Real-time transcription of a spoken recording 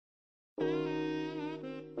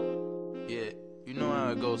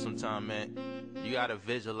go sometime, man. You gotta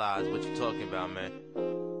visualize what you're talking about, man.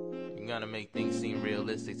 You gotta make things seem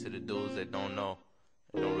realistic to the dudes that don't know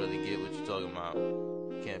and don't really get what you're talking about.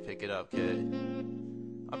 You can't pick it up, kid.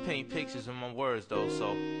 I paint pictures with my words, though,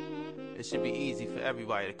 so it should be easy for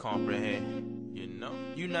everybody to comprehend. You know,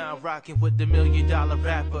 you now rocking with the $1 million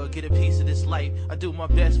rapper. Get a piece of this life. I do my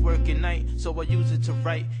best work at night, so I use it to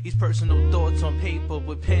write these personal thoughts on paper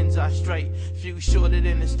with pens I strike. Few shorter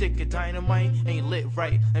than a stick of dynamite, ain't lit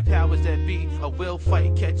right. And powers that be, I will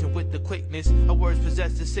fight, catching with the quickness. Our words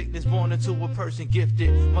possess the sickness born into a person gifted.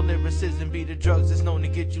 My lyricism be the drugs that's known to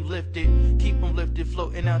get you lifted. Keep them lifted,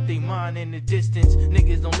 floating out they mind in the distance.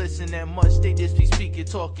 Niggas don't listen that much, they just be speaking,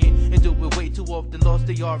 talking, and do it way too often. Lost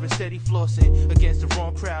they are and steady flossing. Against the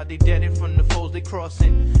wrong crowd, they deaded from the foes they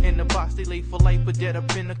crossing. In the box they lay for life, but dead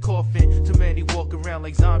up in the coffin. Too many walk around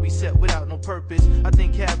like zombies set without no purpose. I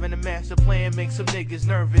think having a master plan makes some niggas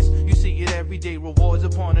nervous. You see it every day, rewards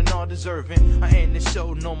upon an all-deserving. I end the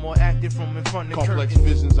show, no more acting from in front of complex curtains.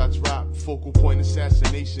 Visions I drop, focal point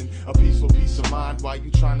assassination. A peaceful peace of mind, why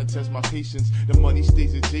you trying to test my patience? The money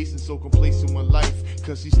stays adjacent, so complacent with life,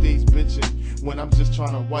 cause he stays bitching when I'm just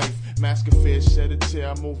trying to wife. Mask a fair, shed a tear,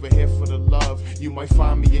 I'm over here for the love. You might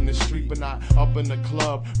find me in the street, but not up in the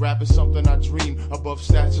club. Rapping something I dream, above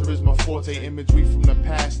stature is my forte. Imagery from the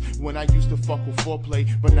past, when I used to fuck with foreplay,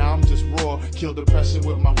 but now I'm just raw. Kill depression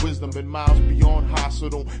with my wisdom, been miles beyond high, so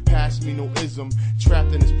don't pass me no ism.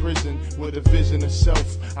 Trapped in this prison with a vision of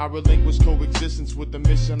self, I relinquish coexistence with the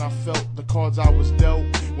mission I felt. The cards I was dealt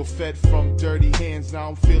were fed from dirty hands. Now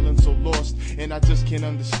I'm feeling so lost, and I just can't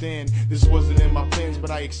understand. This wasn't in my plans,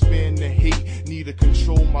 but I expand the hate. Need to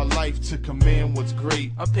control my life to command what's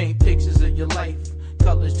great. I paint pictures of your life,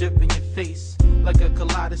 colors dripping your face like a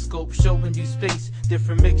kaleidoscope, showing you space.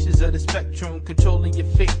 Different mixtures of the spectrum, controlling your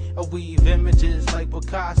fate. I weave images like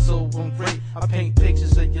Picasso, I'm great. I paint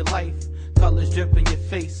pictures of your life, colors dripping your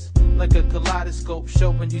face like a kaleidoscope,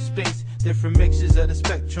 showing you space. Different mixtures of the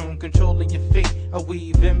spectrum, controlling your fate. I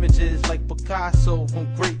weave images like Picasso,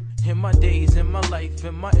 I'm great. In my days, in my life,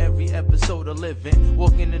 in my every episode of living,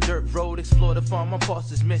 walking the dirt road, explore the farm, my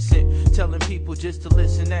pulse is missing. Telling people just to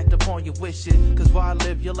listen, act upon your wishes. Cause why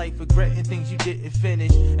live your life regretting things you didn't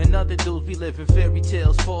finish? And other dudes be living fairy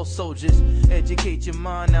tales, false soldiers. Educate your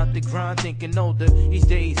mind out the grind, thinking older. These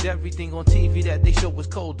days, everything on TV that they show was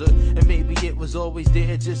colder. And maybe it was always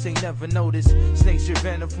there, just ain't never noticed. Snakes are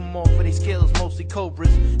venom from off of their scales, mostly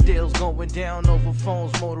cobras. Deals going down over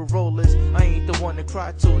phones, Motorola's. I ain't the one to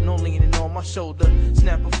cry to, no leaning on my shoulder.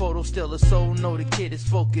 Snap a photo, still a soul, know the kid is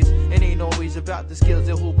focused. It ain't always about the skills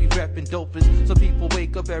and who be reppin' dopest. Some people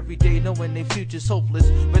wake up every day knowing their future's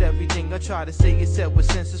hopeless, but everything I try to say is said with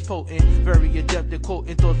senses potent. Very adept at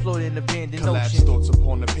quoting thoughts floating abandoned Collapse notions. thoughts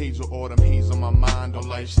upon the page with autumn haze on my mind. On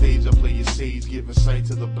life stage I play it sage, giving sight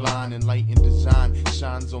to the blind. Enlightened design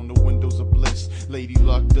shines on the windows of bliss. Lady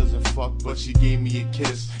luck doesn't fuck, but she gave me a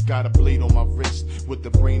kiss. Got a blade on my wrist with the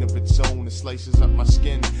brain of its own. It slices up my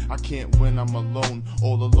skin, I can't win, I'm alone,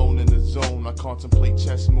 all alone in the zone. I contemplate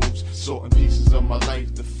chess moves, sorting pieces of my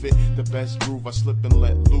life to fit the best groove. I slip and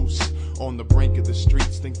let loose on the brink of the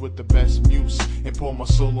streets, think with the best muse and pour my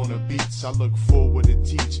soul on the beats. I look forward to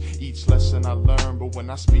teach each lesson I learn, but when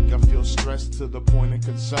I speak I feel stressed to the point of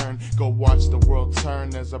concern. Go watch the world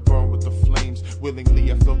turn as I burn with the flames.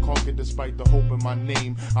 Willingly I feel conquered despite the hope in my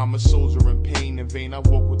name. I'm a soldier in pain, in vain I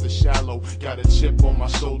walk with the shallow. Got a chip on my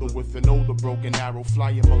shoulder with an older broken arrow.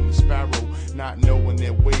 Fly among the sparrow, not knowing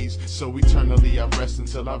their ways, so eternally I rest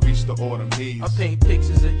until I reach the autumn haze. I paint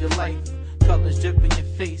pictures of your life, colors dripping your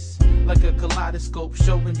face like a kaleidoscope,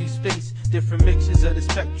 showing you space. Different mixtures of the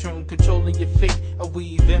spectrum, controlling your fate. I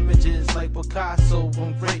weave images like Picasso,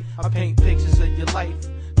 I'm great. I paint pictures of your life,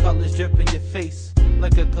 colors dripping your face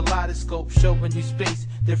like a kaleidoscope, showing you space.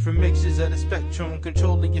 Different mixtures of the spectrum,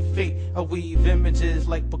 controlling your fate. I weave images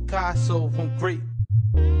like Picasso, I'm great.